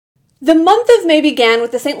The month of May began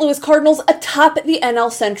with the St. Louis Cardinals atop the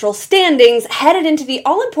NL Central standings, headed into the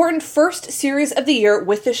all-important first series of the year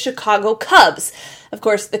with the Chicago Cubs. Of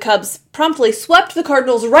course, the Cubs promptly swept the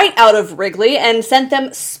Cardinals right out of Wrigley and sent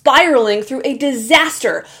them spiraling through a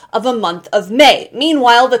disaster of a month of May.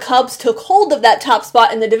 Meanwhile, the Cubs took hold of that top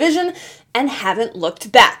spot in the division and haven't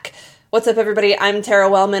looked back. What's up, everybody? I'm Tara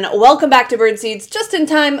Wellman. Welcome back to Birdseeds, just in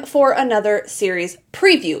time for another series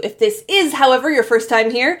preview. If this is, however, your first time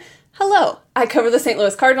here, hello. I cover the St.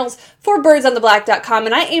 Louis Cardinals for birdsontheblack.com,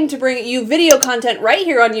 and I aim to bring you video content right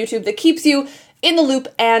here on YouTube that keeps you in the loop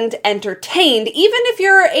and entertained, even if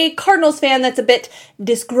you're a Cardinals fan that's a bit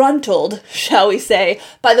disgruntled, shall we say,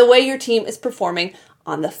 by the way your team is performing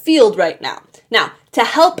on the field right now. Now, to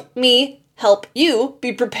help me help you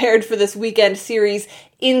be prepared for this weekend series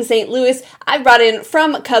in St. Louis, I brought in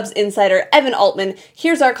from Cubs insider Evan Altman.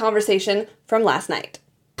 Here's our conversation from last night.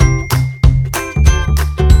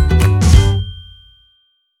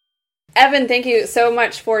 Evan, thank you so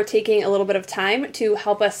much for taking a little bit of time to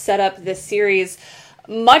help us set up this series.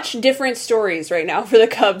 Much different stories right now for the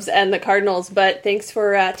Cubs and the Cardinals, but thanks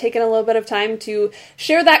for taking a little bit of time to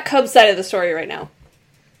share that Cubs side of the story right now.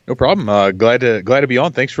 No problem. Glad to be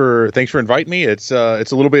on. Thanks for inviting me. It's a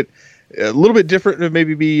little bit different to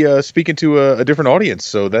maybe be speaking to a different audience,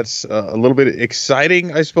 so that's a little bit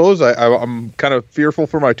exciting, I suppose. I'm kind of fearful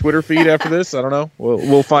for my Twitter feed after this. I don't know.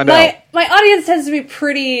 We'll find out. My audience tends to be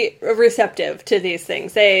pretty receptive to these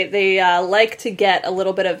things. They like to get a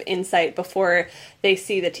little bit of insight before they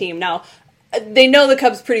see the team. Now, they know the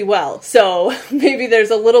Cubs pretty well, so maybe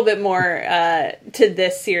there's a little bit more to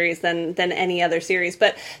this series than any other series.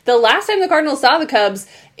 But the last time the Cardinals saw the Cubs,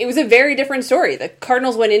 it was a very different story. The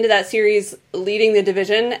Cardinals went into that series leading the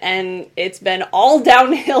division, and it's been all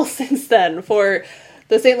downhill since then for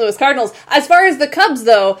the St. Louis Cardinals. As far as the Cubs,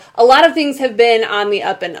 though, a lot of things have been on the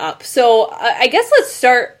up and up. So I guess let's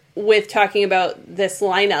start with talking about this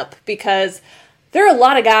lineup, because there are a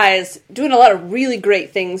lot of guys doing a lot of really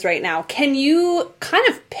great things right now. Can you kind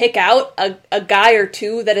of pick out a guy or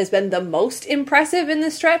two that has been the most impressive in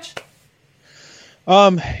this stretch?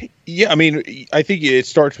 Yeah, I mean, I think it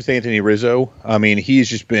starts with Anthony Rizzo. I mean, he's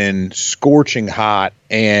just been scorching hot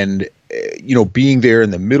and, being there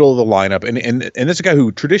in the middle of the lineup. And that's a guy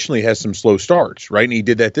who traditionally has some slow starts, right? And he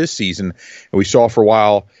did that this season. And we saw for a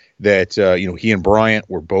while that, he and Bryant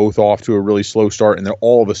were both off to a really slow start. And then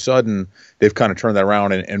all of a sudden, they've kind of turned that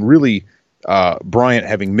around. And really, Bryant,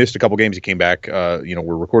 having missed a couple games, he came back. We're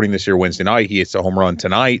recording this here Wednesday night. He hits a home run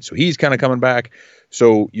tonight. So he's kind of coming back.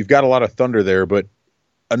 So you've got a lot of thunder there. But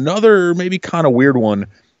another maybe kind of weird one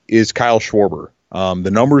is Kyle Schwarber.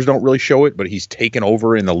 The numbers don't really show it, but he's taken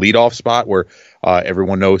over in the leadoff spot where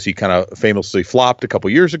everyone knows he kind of famously flopped a couple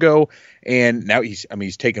years ago. And now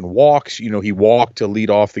he's taken walks. He walked to lead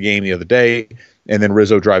off the game the other day, and then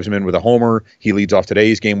Rizzo drives him in with a homer. He leads off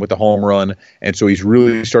today's game with a home run. And so he's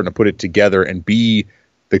really starting to put it together and be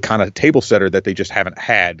the kind of table setter that they just haven't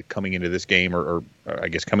had coming into this game or I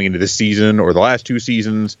guess coming into this season or the last two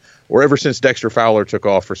seasons or ever since Dexter Fowler took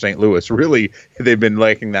off for St. Louis. Really, they've been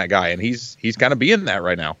lacking that guy, and he's kind of being that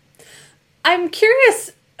right now. I'm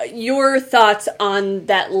curious your thoughts on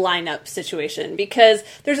that lineup situation, because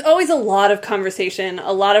there's always a lot of conversation,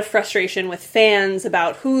 a lot of frustration with fans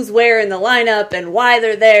about who's where in the lineup and why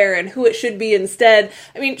they're there and who it should be instead.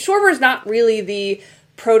 I mean, Schwarber's not really the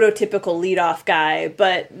prototypical leadoff guy,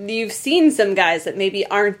 but you've seen some guys that maybe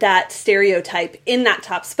aren't that stereotype in that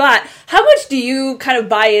top spot. How much do you kind of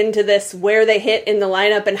buy into this, where they hit in the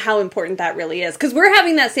lineup and how important that really is? Because we're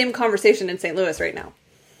having that same conversation in St. Louis right now.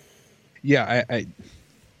 Yeah,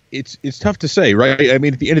 it's tough to say, right? I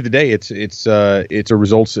mean, at the end of the day, it's a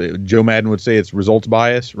results. Joe Madden would say it's results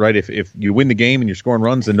bias, right? If you win the game and you're scoring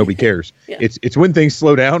runs, then nobody cares. Yeah. It's when things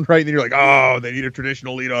slow down, right? Then you're like, oh, they need a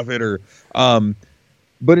traditional leadoff hitter.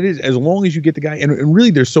 But it is, as long as you get the guy, and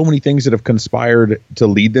really there's so many things that have conspired to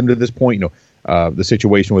lead them to this point. The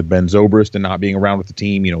situation with Ben Zobrist and not being around with the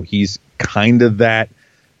team, he's kind of that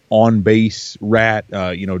on-base rat.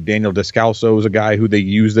 Daniel Descalso is a guy who they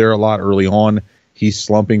use there a lot early on. He's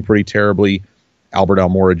slumping pretty terribly. Albert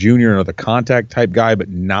Almora Jr., another contact type guy, but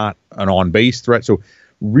not an on-base threat. So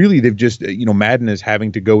really they've just, Madden is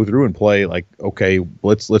having to go through and play like, okay,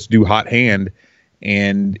 let's do hot hand.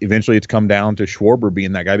 And eventually it's come down to Schwarber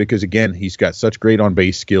being that guy because, again, he's got such great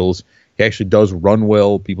on-base skills. He actually does run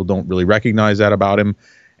well. People don't really recognize that about him.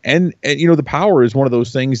 And the power is one of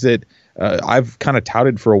those things that I've kind of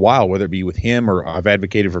touted for a while, whether it be with him or I've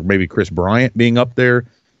advocated for maybe Chris Bryant being up there.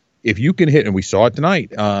 If you can hit, and we saw it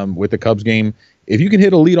tonight with the Cubs game, if you can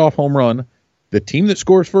hit a leadoff home run, the team that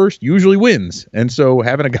scores first usually wins. And so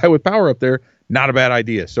having a guy with power up there, not a bad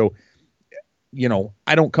idea. So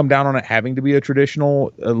I don't come down on it having to be a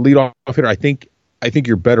traditional leadoff hitter. I think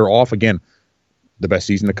you're better off, again, the best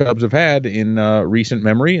season the Cubs have had in recent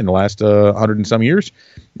memory in the last 100 and some years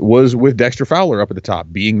was with Dexter Fowler up at the top,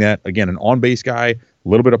 being that, again, an on-base guy, a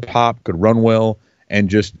little bit of pop, could run well, and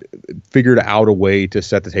just figured out a way to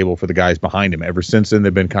set the table for the guys behind him. Ever since then,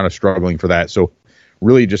 they've been kind of struggling for that. So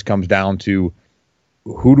really it just comes down to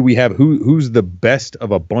who do we have? Who's the best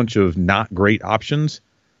of a bunch of not great options?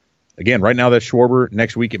 Again, right now that's Schwarber.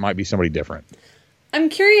 Next week it might be somebody different. I'm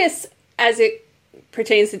curious, as it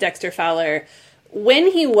pertains to Dexter Fowler, when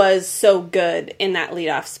he was so good in that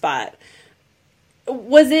leadoff spot,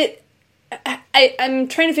 was it... I'm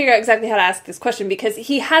trying to figure out exactly how to ask this question because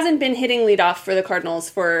he hasn't been hitting leadoff for the Cardinals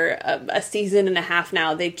for a season and a half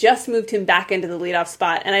now. They just moved him back into the leadoff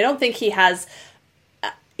spot, and I don't think he hasn't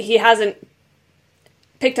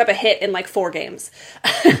picked up a hit in like 4 games.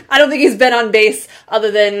 I don't think he's been on base other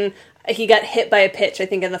than he got hit by a pitch, I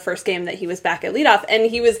think, in the first game that he was back at leadoff. And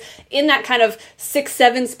he was in that kind of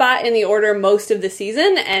 6-7 spot in the order most of the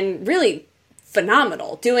season and really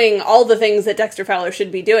phenomenal, doing all the things that Dexter Fowler should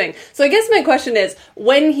be doing. So I guess my question is,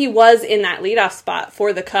 when he was in that leadoff spot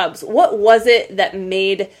for the Cubs, what was it that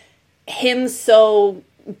made him so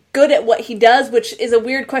good at what he does? Which is a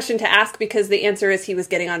weird question to ask because the answer is he was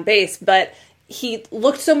getting on base, but he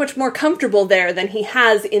looked so much more comfortable there than he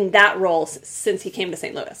has in that role since he came to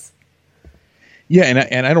St. Louis. Yeah,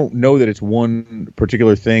 and I don't know that it's one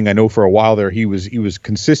particular thing. I know for a while there he was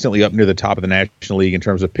consistently up near the top of the National League in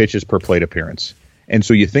terms of pitches per plate appearance. And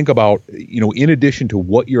so you think about, in addition to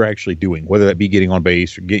what you're actually doing, whether that be getting on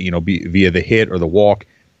base or via the hit or the walk,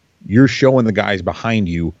 you're showing the guys behind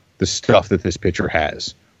you the stuff that this pitcher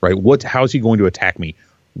has, right? How's he going to attack me?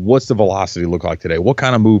 What's the velocity look like today? What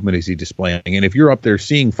kind of movement is he displaying? And if you're up there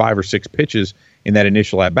seeing 5 or 6 pitches in that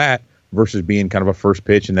initial at bat versus being kind of a first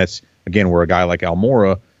pitch, and that's, again, where a guy like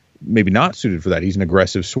Almora maybe not suited for that. He's an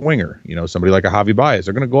aggressive swinger. Somebody like a Javi Baez,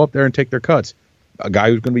 they're going to go up there and take their cuts. A guy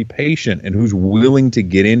who's going to be patient and who's willing to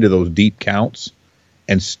get into those deep counts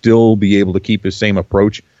and still be able to keep his same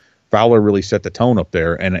approach. Fowler really set the tone up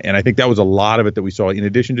there. And I think that was a lot of it that we saw. In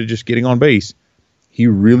addition to just getting on base, he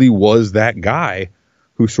really was that guy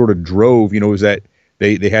who sort of drove, was that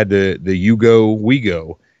they had the you go, we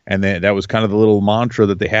go. And that was kind of the little mantra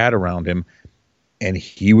that they had around him. And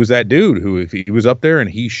he was that dude who, if he was up there and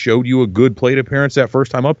he showed you a good plate appearance that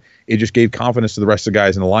first time up, it just gave confidence to the rest of the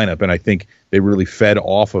guys in the lineup. And I think they really fed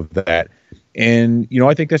off of that. And,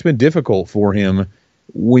 I think that's been difficult for him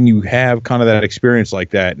when you have kind of that experience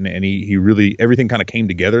like that. And he really, everything kind of came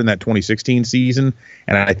together in that 2016 season.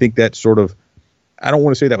 And I think that sort of, I don't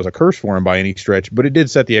want to say that was a curse for him by any stretch, but it did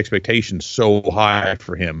set the expectations so high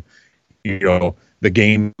for him. The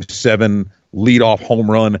Game 7 leadoff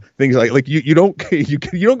home run, things like you don't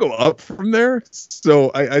go up from there.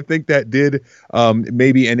 So I think that did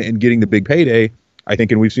maybe and getting the big payday. I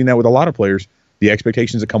think, and we've seen that with a lot of players, the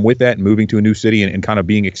expectations that come with that and moving to a new city and kind of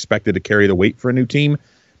being expected to carry the weight for a new team,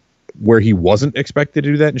 where he wasn't expected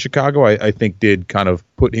to do that in Chicago, I think did kind of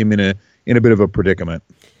put him in a bit of a predicament.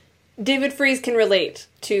 David Freese can relate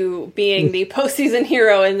to being the postseason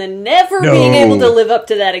hero and then never being able to live up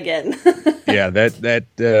to that again. Yeah,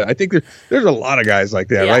 I think there's a lot of guys like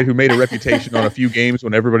that, right? Who made a reputation on a few games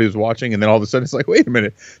when everybody was watching, and then all of a sudden it's like, wait a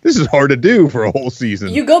minute, this is hard to do for a whole season.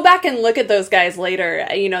 You go back and look at those guys later.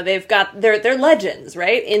 They've got they're legends,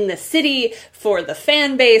 right? In the city, for the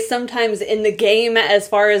fan base, sometimes in the game as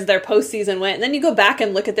far as their postseason went. And then you go back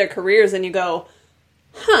and look at their careers and you go,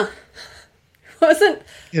 wasn't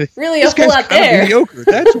really a whole lot there. Mediocre.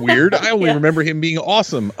 That's weird. I only remember him being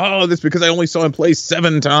awesome. Oh, that's because I only saw him play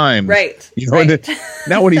 7 times. Right. And then,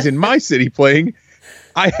 now when he's in my city playing,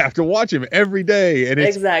 I have to watch him every day. And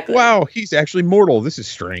it's, exactly. Wow, he's actually mortal. This is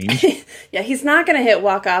strange. Yeah, he's not going to hit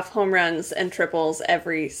walk-off home runs and triples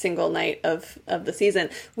every single night of the season.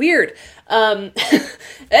 Weird.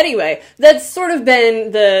 Anyway, that's sort of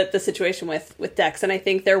been the situation with Dex, and I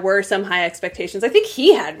think there were some high expectations. I think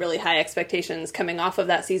he had really high expectations coming off of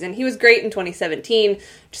that season. He was great in 2017,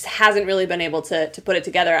 just hasn't really been able to put it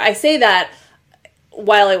together. I say that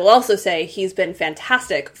while I will also say he's been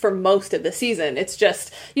fantastic for most of the season. It's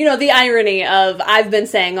just, the irony of, I've been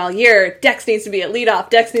saying all year, Dex needs to be at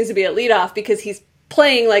leadoff, because he's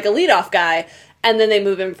playing like a leadoff guy, and then they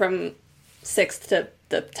move him from 6th to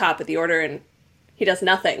the top of the order, and he does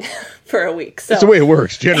nothing for a week. So that's the way it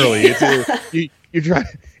works generally. You try.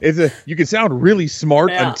 you can sound really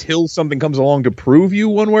smart Yeah. until something comes along to prove you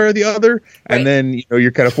one way or the other, and then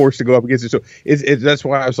you're kind of forced to go up against it. So that's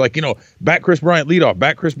why I was like, back Chris Bryant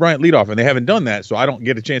leadoff, and they haven't done that, so I don't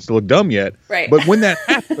get a chance to look dumb yet. Right. But when that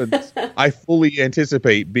happens, I fully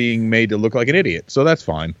anticipate being made to look like an idiot, so that's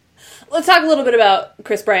fine. Let's talk a little bit about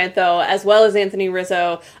Chris Bryant, though, as well as Anthony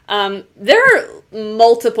Rizzo. There are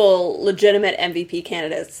multiple legitimate MVP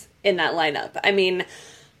candidates in that lineup. I mean,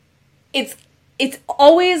 it's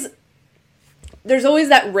always, there's always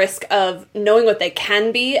that risk of knowing what they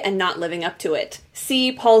can be and not living up to it.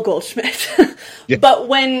 See Paul Goldschmidt. Yeah. But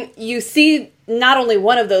when you see not only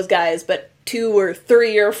one of those guys, but 2 or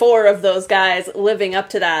 3 or 4 of those guys living up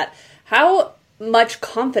to that, how much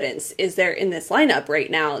confidence is there in this lineup right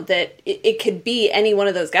now that it could be any one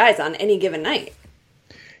of those guys on any given night?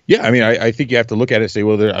 Yeah, I mean, I think you have to look at it and say,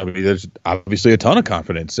 well, there's obviously a ton of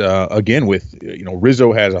confidence. Again, with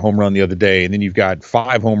Rizzo has a home run the other day, and then you've got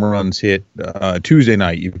 5 home runs hit Tuesday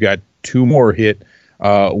night. You've got 2 more hit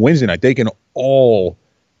Wednesday night. They can all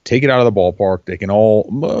take it out of the ballpark. They can all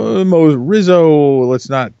Rizzo. Let's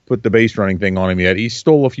not put the base running thing on him yet. He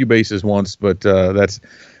stole a few bases once, but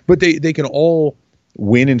they can all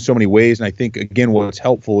win in so many ways. And I think again, what's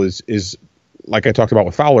helpful is like I talked about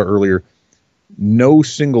with Fowler earlier. No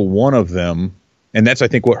single one of them, and that's I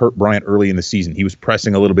think what hurt Bryant early in the season. He was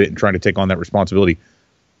pressing a little bit and trying to take on that responsibility.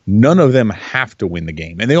 None of them have to win the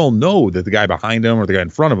game, and they all know that the guy behind them or the guy in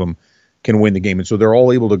front of them can win the game, and so they're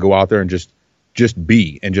all able to go out there and just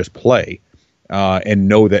be and just play, and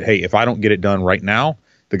know that, hey, if I don't get it done right now,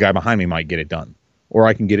 the guy behind me might get it done, or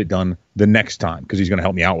I can get it done the next time because he's going to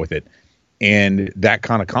help me out with it, and that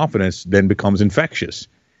kind of confidence then becomes infectious.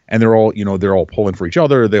 And they're all pulling for each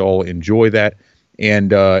other. They all enjoy that,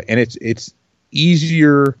 and it's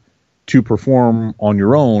easier to perform on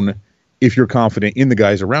your own if you're confident in the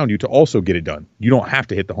guys around you to also get it done. You don't have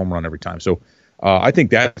to hit the home run every time. So I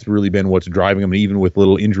think that's really been what's driving them. And even with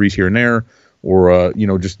little injuries here and there, or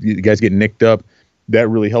just the guys getting nicked up, that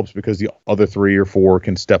really helps because the other 3 or 4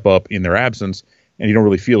 can step up in their absence, and you don't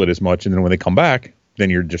really feel it as much. And then when they come back, then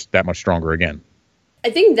you're just that much stronger again. I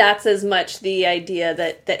think that's as much the idea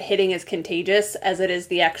that hitting is contagious as it is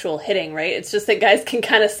the actual hitting, right? It's just that guys can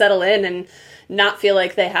kind of settle in and not feel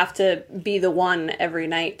like they have to be the one every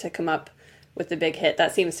night to come up with the big hit.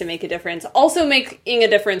 That seems to make a difference. Also making a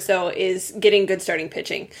difference, though, is getting good starting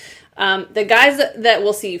pitching. The guys that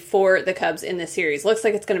we'll see for the Cubs in this series, looks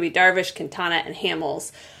like it's going to be Darvish, Quintana, and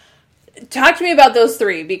Hamels. Talk to me about those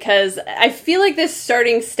 3, because I feel like this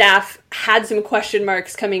starting staff had some question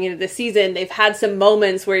marks coming into the season. They've had some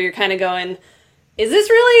moments where you're kind of going, is this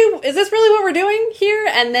really what we're doing here?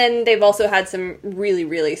 And then they've also had some really,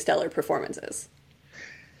 really stellar performances.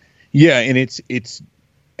 Yeah, and it's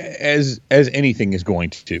as anything is going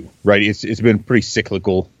to, right? It's been pretty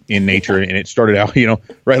cyclical in nature, and it started out,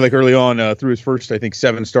 right, like early on through his first, I think,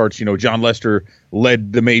 7 starts. John Lester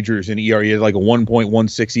led the majors in ERA. He had like a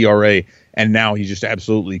 1.16 ERA, and now he's just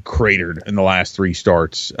absolutely cratered in the last 3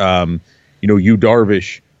 starts.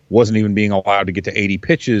 Darvish wasn't even being allowed to get to 80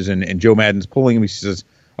 pitches, and Joe Maddon's pulling him. He says,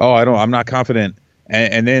 I'm not confident.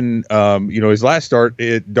 And then, his last start,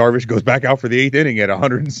 Darvish goes back out for the 8th inning at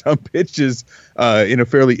 100 and some pitches in a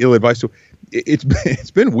fairly ill-advised. So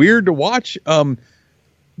it's been weird to watch.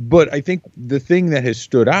 But I think the thing that has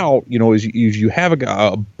stood out, is you have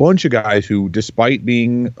a bunch of guys who, despite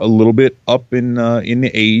being a little bit up in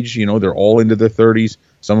the age, they're all into their 30s,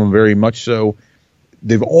 some of them very much so.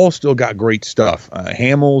 They've all still got great stuff.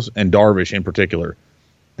 Hamels and Darvish in particular.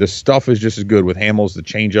 The stuff is just as good with Hamels. The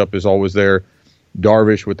changeup is always there.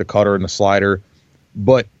 Darvish with the cutter and the slider.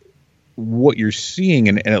 But what you're seeing,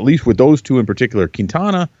 and at least with those 2 in particular,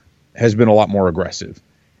 Quintana has been a lot more aggressive.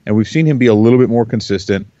 And we've seen him be a little bit more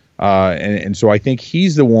consistent. And so I think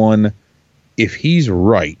he's the one, if he's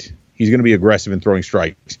right, he's going to be aggressive in throwing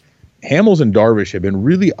strikes. Hamels and Darvish have been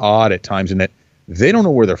really odd at times in that they don't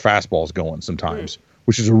know where their fastball is going sometimes,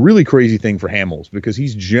 which is a really crazy thing for Hamels because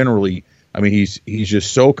he's generally, he's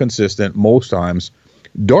just so consistent most times.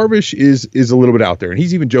 Darvish is a little bit out there, and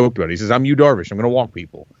he's even joked about it. He says, I'm Yu Darvish. I'm going to walk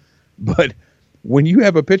people. But when you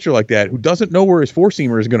have a pitcher like that who doesn't know where his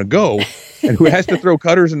 4-seamer is going to go and who has to throw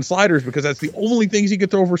cutters and sliders because that's the only things he can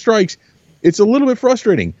throw for strikes, it's a little bit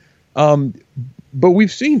frustrating. But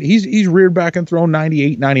we've seen he's reared back and thrown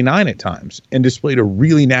 98, 99 at times and displayed a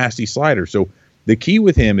really nasty slider. So the key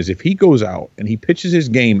with him is if he goes out and he pitches his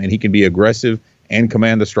game and he can be aggressive and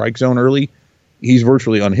command the strike zone early, he's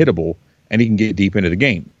virtually unhittable and he can get deep into the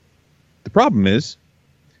game. The problem is,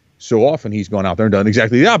 so often he's gone out there and done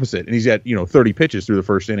exactly the opposite. And he's got, 30 pitches through the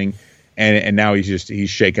first inning, and now he's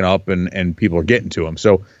shaken up and people are getting to him.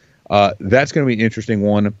 So That's going to be an interesting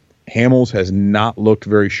one. Hamels has not looked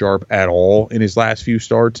very sharp at all in his last few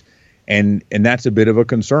starts, and that's a bit of a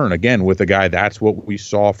concern. Again, with a guy, that's what we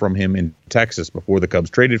saw from him in Texas before the Cubs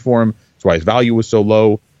traded for him. That's why his value was so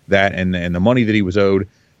low, that and the money that he was owed.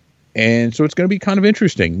 And so it's going to be kind of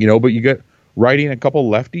interesting, but you get righty and a couple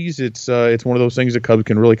lefties. It's one of those things that Cubs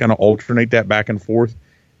can really kind of alternate that back and forth,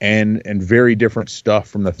 and very different stuff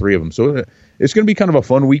from the three of them. So it's going to be kind of a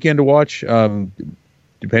fun weekend to watch.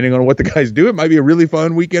 Depending on what the guys do, it might be a really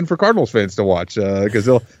fun weekend for Cardinals fans to watch because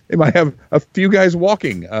they might have a few guys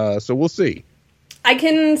walking. So we'll see. I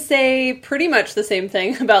can say pretty much the same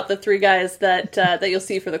thing about the three guys that you'll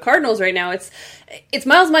see for the Cardinals right now. It's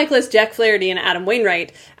Miles Mikolas, Jack Flaherty, and Adam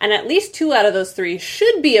Wainwright, and at least two out of those three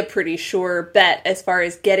should be a pretty sure bet as far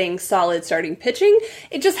as getting solid starting pitching.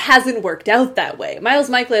 It just hasn't worked out that way. Miles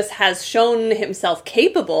Mikolas has shown himself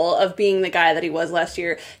capable of being the guy that he was last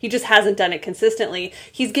year. He just hasn't done it consistently.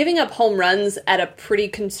 He's giving up home runs at a pretty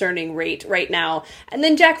concerning rate right now. And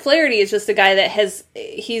then Jack Flaherty is just a guy that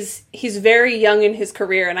he's very young in his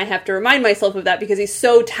career, and I have to remind myself of that because he's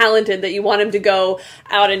so talented that you want him to go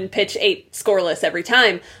out and pitch 8 scoreless every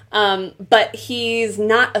time. But he's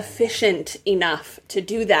not efficient enough to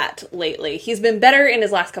do that lately. He's been better in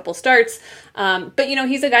his last couple starts, but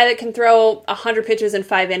he's a guy that can throw 100 pitches in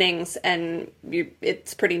 5 innings, and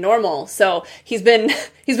it's pretty normal. So he's been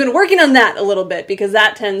working on that a little bit because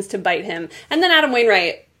that tends to bite him. And then Adam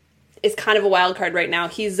Wainwright is kind of a wild card right now.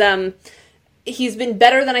 He's been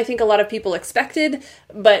better than I think a lot of people expected,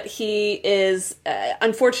 but he is,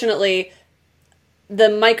 unfortunately, the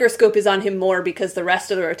microscope is on him more because the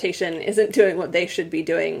rest of the rotation isn't doing what they should be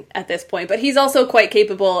doing at this point. But he's also quite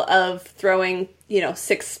capable of throwing,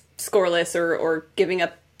 6 scoreless or giving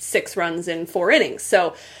up 6 runs in 4 innings.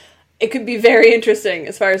 So it could be very interesting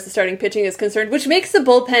as far as the starting pitching is concerned, which makes the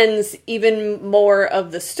bullpens even more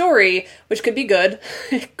of the story, which could be good.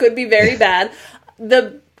 It could be very bad.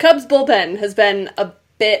 The Cubs bullpen has been a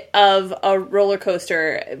bit of a roller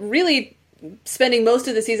coaster, really spending most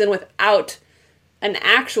of the season without an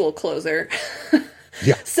actual closer.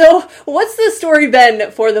 Yeah. So what's the story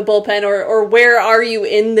been for the bullpen, or where are you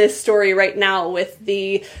in this story right now with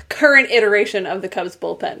the current iteration of the Cubs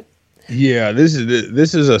bullpen? Yeah, this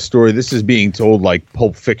is a story. This is being told like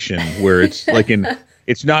Pulp Fiction, where it's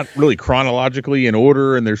it's not really chronologically in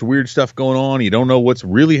order, and there's weird stuff going on. You don't know what's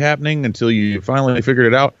really happening until you finally figured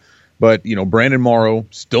it out. But, Brandon Morrow,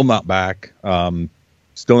 still not back,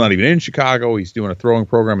 still not even in Chicago. He's doing a throwing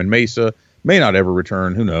program in Mesa, may not ever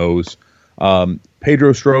return. Who knows?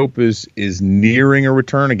 Pedro Strop is nearing a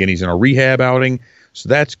return. Again, he's in a rehab outing, so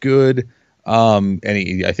that's good. And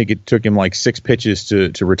I think it took him like 6 pitches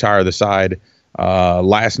to retire the side.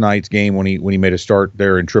 Last night's game when he made a start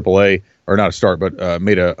there in AAA, or not a start, but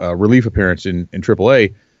made a relief appearance in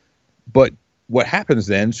AAA. But what happens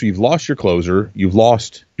then, so you've lost your closer, you've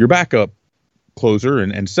lost your backup closer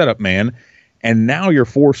and setup man, and now you're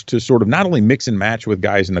forced to sort of not only mix and match with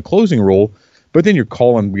guys in the closing role, but then you're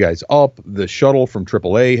calling guys up. The shuttle from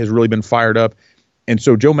AAA has really been fired up. And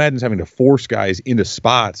so Joe Maddon's having to force guys into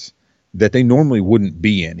spots that they normally wouldn't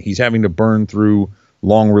be in. He's having to burn through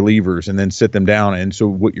long relievers and then sit them down. And so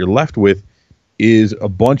what you're left with is a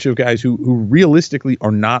bunch of guys who realistically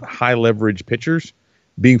are not high leverage pitchers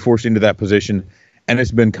being forced into that position. And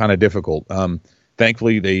it's been kind of difficult.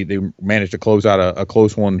 Thankfully, they managed to close out a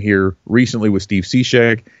close one here recently with Steve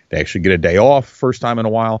Cishek. They actually get a day off, first time in a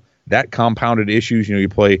while. That compounded issues. You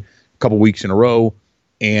play a couple weeks in a row,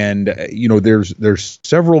 and there's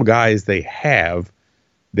several guys they have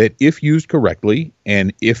that, if used correctly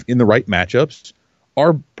and if in the right matchups,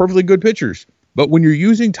 are perfectly good pitchers. But when you're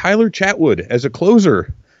using Tyler Chatwood as a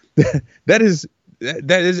closer, that is,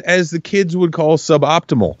 as the kids would call,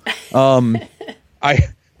 suboptimal.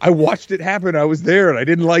 I watched it happen. I was there, and I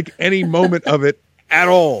didn't like any moment of it at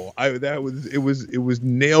all. It was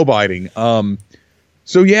nail biting.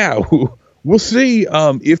 So yeah, we'll see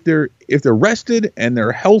if they're rested and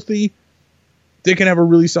they're healthy, they can have a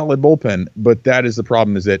really solid bullpen. But that is the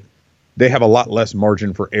problem, is that they have a lot less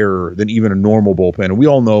margin for error than even a normal bullpen. And we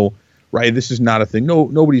all know, right, this is not a thing.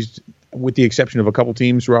 Nobody's, with the exception of a couple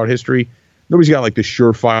teams throughout history, nobody's got like the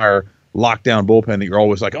surefire lockdown bullpen that you're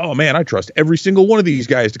always like, oh man, I trust every single one of these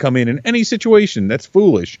guys to come in any situation. That's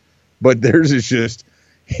foolish. But theirs is just,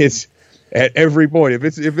 it's at every point.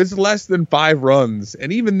 If it's less than 5 runs,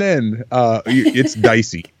 and even then, it's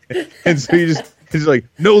dicey. And so it's like,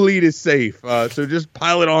 no lead is safe. So just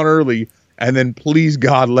pile it on early, and then please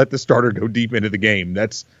God, let the starter go deep into the game.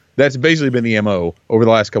 That's basically been the MO over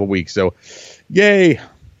the last couple weeks. So, yay.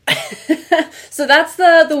 So that's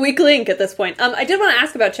the weak link at this point. I did want to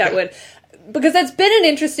ask about Chatwood. because that's been an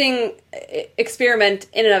interesting experiment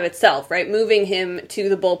in and of itself, right? Moving him to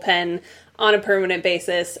the bullpen on a permanent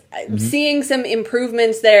basis, seeing some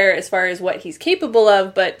improvements there as far as what he's capable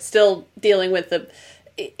of, but still dealing with the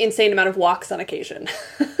insane amount of walks on occasion.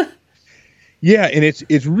 Yeah, and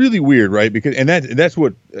it's really weird, right? Because that's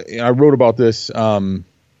what I wrote about this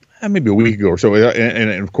maybe a week ago or so,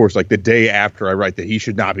 and of course, like the day after I write that he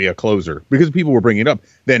should not be a closer because people were bringing it up.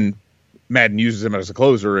 Then Madden uses him as a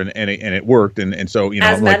closer, and it worked, and so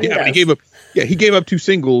I'm like, yeah, he gave up 2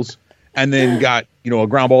 singles and then got a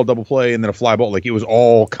ground ball double play and then a fly ball. Like it was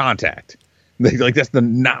all contact. Like that's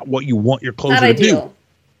not what you want your closer to do.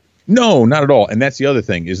 No, not at all. And that's the other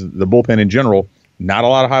thing is the bullpen in general, not a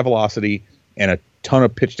lot of high velocity and a ton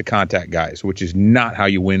of pitch to contact guys, which is not how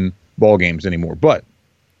you win ball games anymore. But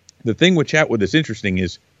the thing with Chatwood that's interesting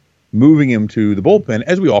is moving him to the bullpen,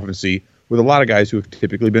 as we often see with a lot of guys who have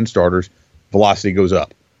typically been starters, velocity goes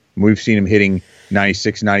up. We've seen him hitting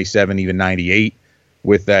 96, 97, even 98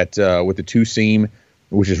 with that with the 2-seam,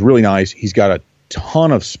 which is really nice. He's got a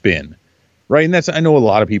ton of spin. Right, and I know a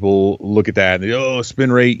lot of people look at that and they,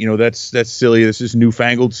 spin rate, that's silly. This is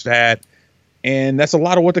newfangled stat, and that's a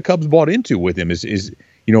lot of what the Cubs bought into with him is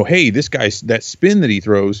hey, this guy's that spin that he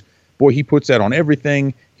throws, boy, he puts that on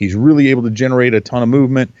everything. He's really able to generate a ton of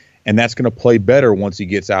movement, and that's going to play better once he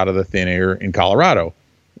gets out of the thin air in Colorado.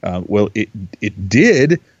 Well, it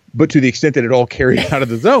did, but to the extent that it all carried out of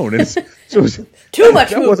the zone, and so too much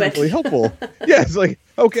that movement. Wasn't really helpful. Yeah, it's like,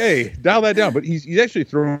 okay, dial that down. But he's actually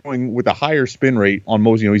throwing with a higher spin rate on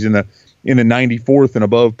most. He's in the 94th and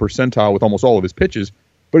above percentile with almost all of his pitches,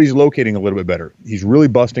 but he's locating a little bit better. He's really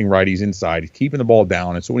busting righties inside. He's keeping the ball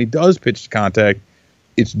down, and so when he does pitch to contact,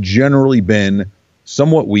 it's generally been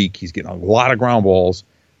somewhat weak. He's getting a lot of ground balls,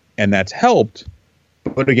 and that's helped.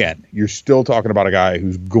 But again, you're still talking about a guy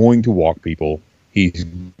who's going to walk people. He's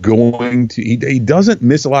going to he doesn't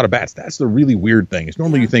miss a lot of bats. That's the really weird thing. It's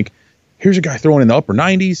normally you think, here's a guy throwing in the upper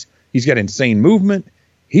 90s. He's got insane movement.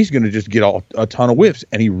 He's going to just get a ton of whiffs,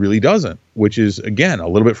 and he really doesn't, which is, again, a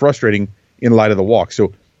little bit frustrating in light of the walk.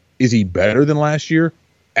 So is he better than last year?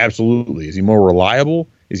 Absolutely. Is he more reliable?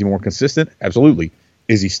 Is he more consistent? Absolutely.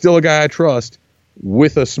 Is he still a guy I trust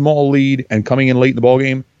with a small lead and coming in late in the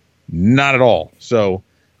ballgame? Not at all. So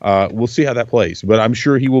we'll see how that plays. But I'm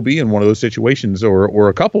sure he will be in one of those situations or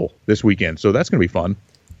a couple this weekend. So that's going to be fun.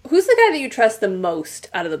 Who's the guy that you trust the most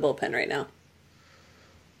out of the bullpen right now?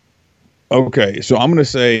 Okay, so I'm going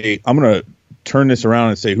to turn this around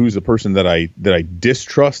and say who's the person that I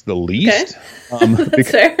distrust the least.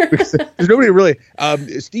 Okay. Because there's nobody really.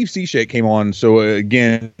 Steve Cishek came on. So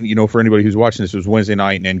again, for anybody who's watching this, it was Wednesday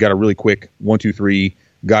night and got a really quick 1, 2, 3,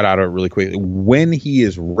 got out of it really quick. When he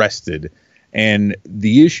is rested, and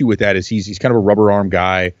the issue with that is he's kind of a rubber arm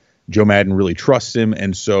guy. Joe Madden really trusts him,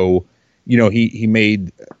 and so he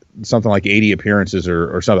made something like 80 appearances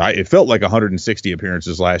or something. It felt like 160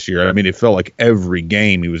 appearances last year. I mean, it felt like every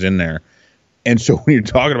game he was in there. And so when you're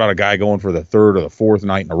talking about a guy going for the 3rd or the 4th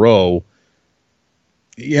night in a row,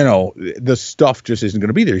 the stuff just isn't going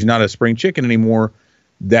to be there. He's not a spring chicken anymore.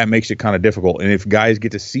 That makes it kind of difficult. And if guys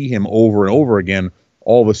get to see him over and over again,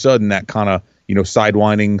 all of a sudden that kind of,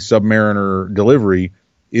 sidewinding Submariner delivery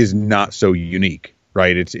is not so unique,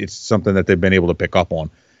 right? It's something that they've been able to pick up on.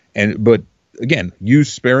 But again,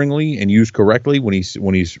 use sparingly and use correctly when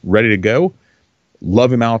he's ready to go.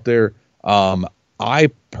 Love him out there.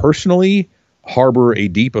 I personally harbor a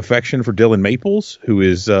deep affection for Dylan Maples, who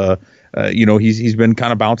is, he's been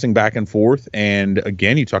kind of bouncing back and forth. And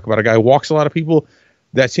again, you talk about a guy who walks a lot of people.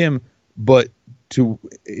 That's him. But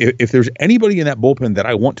if there's anybody in that bullpen that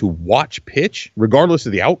I want to watch pitch, regardless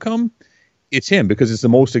of the outcome, it's him because it's the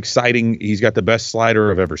most exciting. He's got the best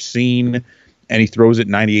slider I've ever seen, and he throws it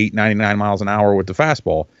 98, 99 miles an hour with the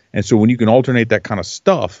fastball. And so when you can alternate that kind of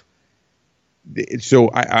stuff, so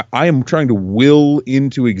I am trying to will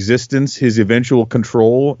into existence his eventual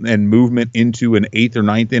control and movement into an 8th or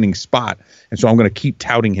 9th inning spot. And so I'm going to keep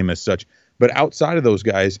touting him as such. But outside of those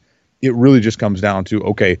guys, it really just comes down to,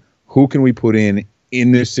 okay, who can we put in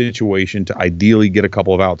this situation to ideally get a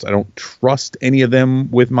couple of outs? I don't trust any of them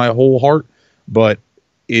with my whole heart, but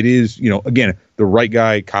it is, again, the right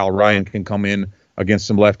guy, Kyle Ryan, can come in against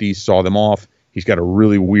some lefties, saw them off. He's got a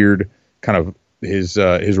really weird kind of his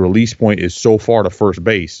release point is so far to first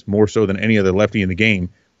base, more so than any other lefty in the game,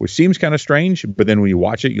 which seems kind of strange, but then when you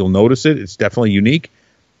watch it, you'll notice it. It's definitely unique.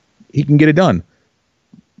 He can get it done.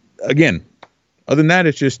 Again, Other than that,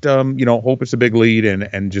 it's just hope it's a big lead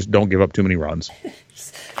and just don't give up too many runs.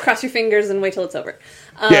 Just cross your fingers and wait till it's over.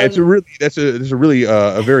 Yeah, it's a really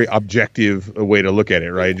a very objective way to look at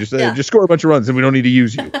it, right? Just score a bunch of runs and we don't need to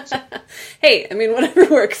use you. So. Hey, I mean, whatever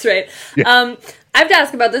works, right? Yeah. I have to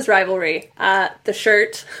ask about this rivalry. The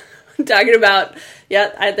shirt, talking about,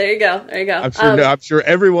 there you go. I'm sure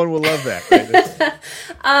everyone will love that. Right?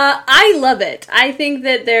 I love it. I think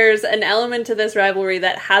that there's an element to this rivalry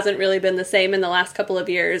that hasn't really been the same in the last couple of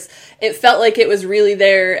years. It felt like it was really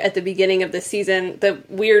there at the beginning of the season. The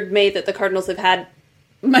weird May that the Cardinals have had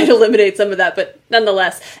might eliminate some of that, but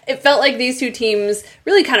nonetheless, it felt like these two teams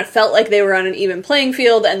really kind of felt like they were on an even playing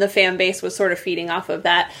field, and the fan base was sort of feeding off of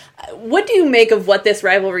that. What do you make of what this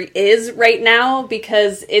rivalry is right now?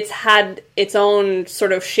 Because it's had its own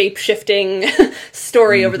sort of shape-shifting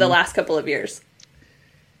story over the last couple of years.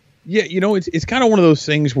 Yeah, it's kind of one of those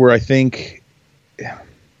things where I think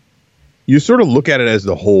you sort of look at it as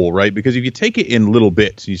the whole, right? Because if you take it in little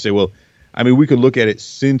bits, you say, well, I mean, we could look at it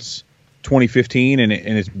since 2015, and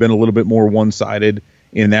it's been a little bit more one-sided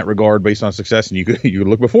in that regard based on success. And you could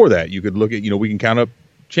look before that. You could look at, we can count up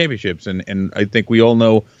championships, and I think we all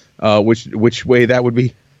know which way that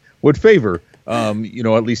would favor. At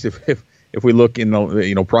least if we look in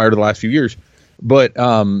the prior to the last few years. But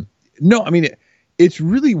no, I mean it's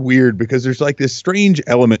really weird because there's like this strange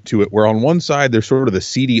element to it where on one side there's sort of the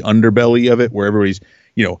seedy underbelly of it where everybody's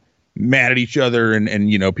mad at each other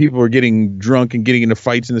and people are getting drunk and getting into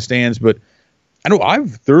fights in the stands. But I know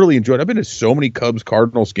I've thoroughly enjoyed I've been to so many Cubs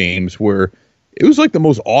Cardinals games where it was like the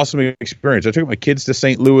most awesome experience. I took my kids to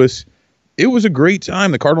St. Louis. It was a great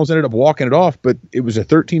time. The Cardinals ended up walking it off, but it was a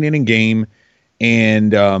 13-inning game,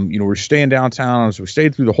 and we're staying downtown, so we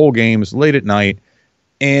stayed through the whole game. It was late at night,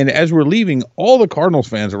 and as we're leaving, all the Cardinals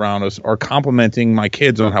fans around us are complimenting my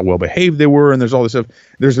kids on how well behaved they were, and there's all this stuff.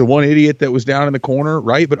 There's the one idiot that was down in the corner,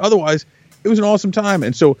 right? But otherwise, it was an awesome time,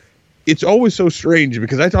 and so it's always so strange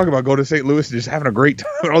because I talk about going to St. Louis and just having a great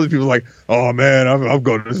time, and all these people are like, oh man, I'm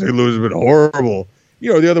going to St. Louis, it's been horrible.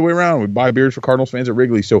 The other way around, we buy beers for Cardinals fans at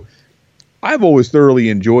Wrigley, so I've always thoroughly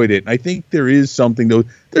enjoyed it. And I think there is something, though,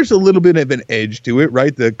 there's a little bit of an edge to it,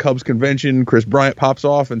 right? The Cubs convention, Chris Bryant pops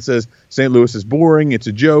off and says St. Louis is boring. It's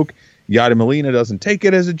a joke. Yadi Molina doesn't take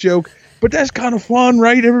it as a joke. But that's kind of fun,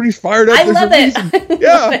 right? Everybody's fired up. I love it.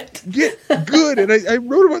 Yeah, get good. And I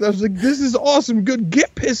wrote about that. I was like, this is awesome. Good.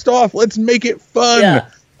 Get pissed off. Let's make it fun. Yeah.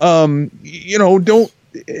 Don't,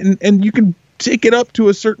 and you can take it up to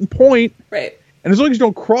a certain point. Right. And as long as you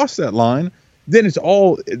don't cross that line, then it's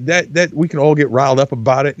all that we can all get riled up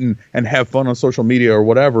about it and have fun on social media or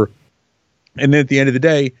whatever. And then at the end of the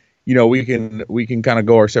day, we can kind of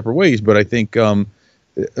go our separate ways. But I think,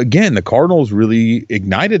 again, the Cardinals really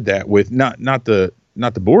ignited that with not the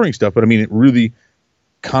boring stuff, but I mean, it really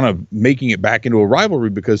kind of making it back into a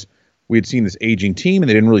rivalry because we had seen this aging team and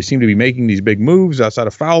they didn't really seem to be making these big moves outside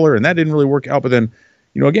of Fowler, and that didn't really work out. But then,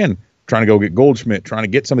 again, trying to go get Goldschmidt, trying to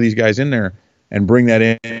get some of these guys in there and bring that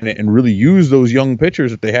in and really use those young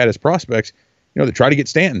pitchers that they had as prospects, to try to get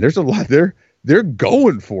Stanton. There's a lot there. They're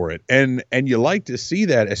going for it. And you like to see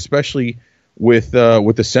that, especially with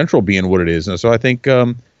the Central being what it is. And so I think,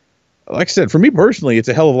 like I said, for me personally, it's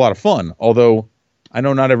a hell of a lot of fun. Although I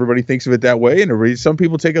know not everybody thinks of it that way. And some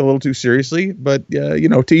people take it a little too seriously, but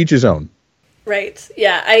to each his own. Right.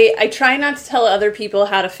 Yeah. I try not to tell other people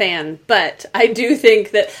how to fan, but I do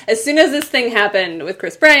think that as soon as this thing happened with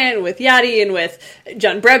Chris Bryant, with Yadi, and with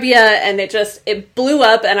John Brebbia, and it blew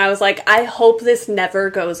up, and I was like, I hope this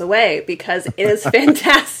never goes away because it is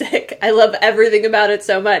fantastic. I love everything about it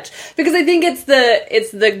so much because I think it's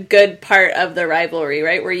the good part of the rivalry,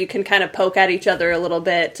 right? Where you can kind of poke at each other a little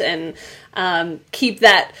bit and keep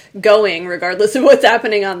that going regardless of what's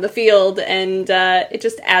happening on the field, and it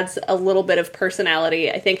just adds a little bit of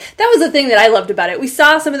personality. I think that was the thing that I loved about it. We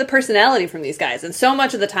saw some of the personality from these guys, and so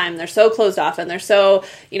much of the time they're so closed off and they're so,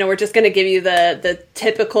 we're just going to give you the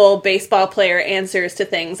typical baseball player answers to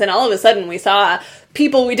things, and all of a sudden we saw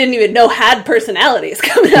people we didn't even know had personalities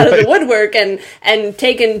coming out of the woodwork and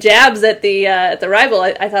taking jabs at the rival.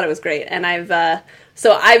 I thought it was great, and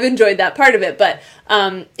I've enjoyed that part of it, but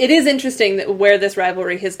it is interesting that where this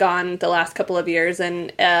rivalry has gone the last couple of years,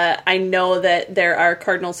 and I know that there are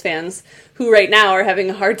Cardinals fans who right now are having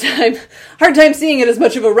a hard time seeing it as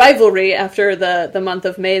much of a rivalry after the month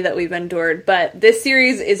of May that we've endured. But this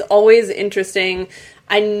series is always interesting.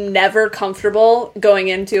 I'm never comfortable going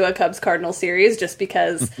into a Cubs-Cardinals series just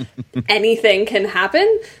because anything can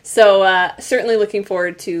happen. So certainly looking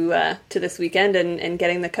forward to this weekend and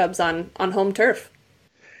getting the Cubs on home turf.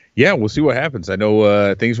 Yeah, we'll see what happens. I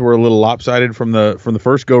know things were a little lopsided from the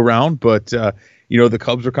first go round, but the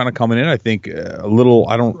Cubs are kind of coming in, I think, a little.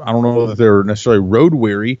 I don't know that they're necessarily road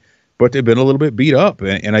weary, but they've been a little bit beat up,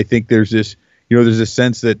 and I think there's this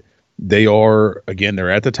sense that they are, again, they're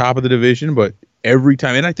at the top of the division, but every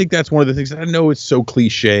time, and I think that's one of the things. I know it's so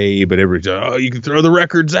cliche, but you can throw the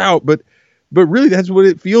records out, but really that's what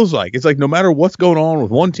it feels like. It's like no matter what's going on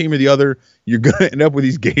with one team or the other, you're gonna end up with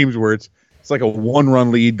these games where it's like a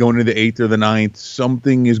 1-run lead going into the 8th or the 9th.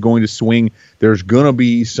 Something is going to swing. There's going to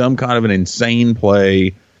be some kind of an insane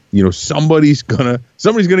play. Somebody's gonna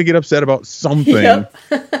get upset about something. Yep.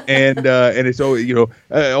 and it's always,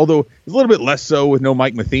 although it's a little bit less so with no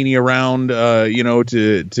Mike Matheny around,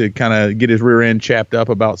 to kind of get his rear end chapped up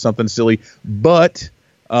about something silly. But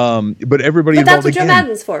everybody. But that's what Joe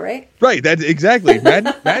Maddon's for, right? Right. That's exactly.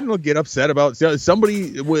 Maddon will get upset about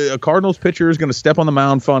somebody. A Cardinals pitcher is going to step on the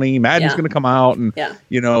mound funny. Maddon's going to come out and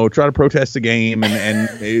try to protest the game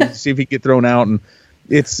and see if he can get thrown out. And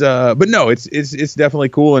it's but no, it's definitely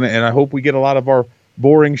cool. And I hope we get a lot of our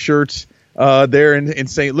boring shirts there in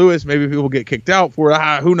St. Louis. Maybe people get kicked out for it.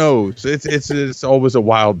 Who knows? It's always a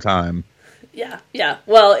wild time. Yeah.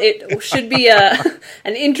 Well, it should be an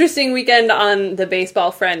interesting weekend on the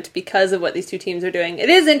baseball front because of what these two teams are doing. It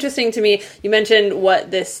is interesting to me. You mentioned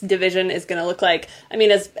what this division is going to look like. I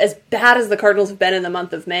mean, as bad as the Cardinals have been in the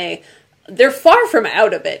month of May, they're far from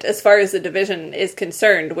out of it as far as the division is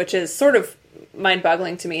concerned, which is sort of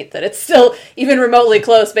mind-boggling to me that it's still even remotely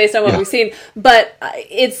close based on what we've seen. But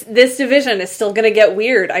this division is still going to get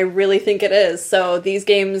weird. I really think it is. So these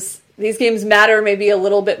games matter maybe a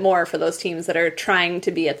little bit more for those teams that are trying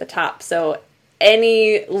to be at the top. So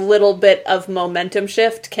any little bit of momentum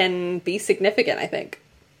shift can be significant, I think.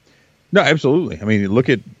 No, absolutely. I mean, look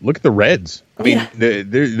at the Reds. I mean, they're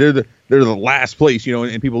the last place,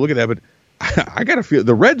 and people look at that, but I got to feel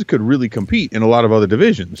the Reds could really compete in a lot of other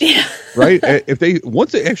divisions, right? If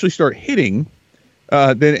once they actually start hitting,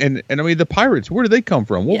 then I mean the Pirates, where did they come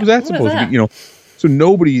from? What was that supposed to be? So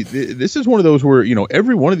nobody. This is one of those where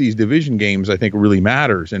every one of these division games I think really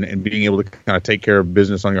matters, and being able to kind of take care of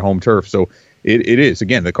business on your home turf. So it is,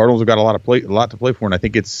 again, the Cardinals have got a lot to play for, and I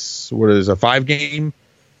think it's a 5-game.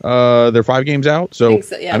 They're 5 games out. So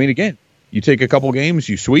I mean, again, you take a couple games,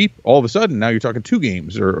 you sweep, all of a sudden now you're talking 2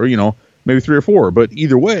 games or maybe 3 or 4. But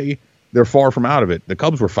either way, they're far from out of it. The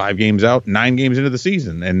Cubs were 5 games out, 9 games into the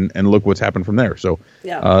season, and look what's happened from there. So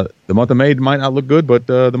the month of May might not look good, but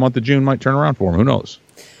the month of June might turn around for them. Who knows?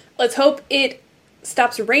 Let's hope it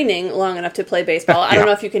stops raining long enough to play baseball. I don't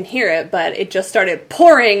know if you can hear it, but it just started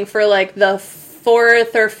pouring for like the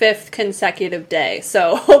 4th or 5th consecutive day.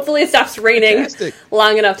 So hopefully it stops raining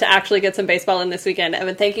long enough to actually get some baseball in this weekend.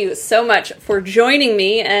 Evan, thank you so much for joining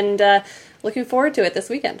me, and looking forward to it this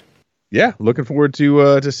weekend. Yeah, looking forward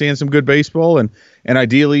to seeing some good baseball, and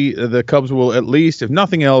ideally the Cubs will, at least, if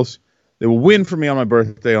nothing else, they will win for me on my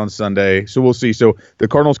birthday on Sunday. So we'll see. So the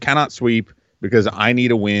Cardinals cannot sweep because I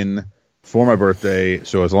need a win for my birthday.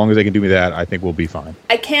 So as long as they can do me that, I think we'll be fine.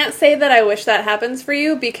 I can't say that I wish that happens for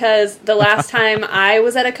you, because the last time I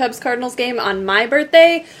was at a Cubs-Cardinals game on my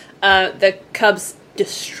birthday, the Cubs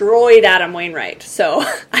destroyed Adam Wainwright. So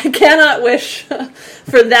I cannot wish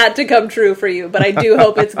for that to come true for you, but I do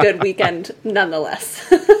hope it's a good weekend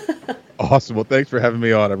nonetheless. Awesome. Well, thanks for having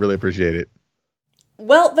me on. I really appreciate it.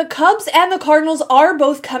 Well, the Cubs and the Cardinals are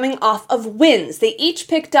both coming off of wins. They each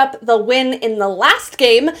picked up the win in the last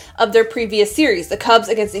game of their previous series. The Cubs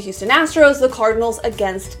against the Houston Astros, the Cardinals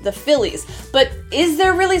against the Phillies. But is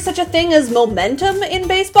there really such a thing as momentum in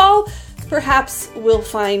baseball? Perhaps we'll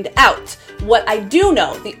find out. What I do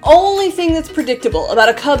know, the only thing that's predictable about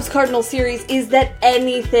a Cubs-Cardinals series is that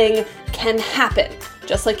anything can happen.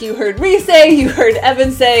 Just like you heard Ree say, you heard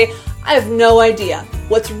Evan say, I have no idea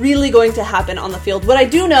what's really going to happen on the field. What I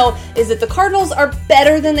do know is that the Cardinals are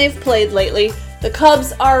better than they've played lately. The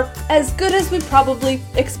Cubs are as good as we probably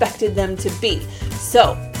expected them to be.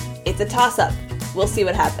 So, it's a toss-up. We'll see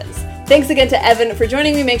what happens. Thanks again to Evan for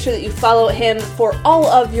joining me. Make sure that you follow him for all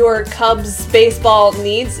of your Cubs baseball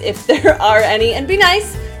needs, if there are any. And be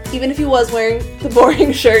nice, even if he was wearing the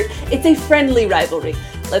boring shirt. It's a friendly rivalry.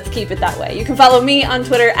 Let's keep it that way. You can follow me on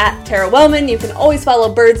Twitter at Tara Wellman. You can always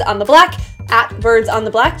follow Birds on the Black at Birds on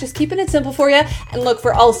the Black. Just keeping it simple for you, and look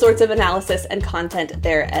for all sorts of analysis and content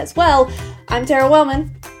there as well. I'm Tara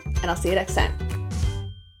Wellman, and I'll see you next time.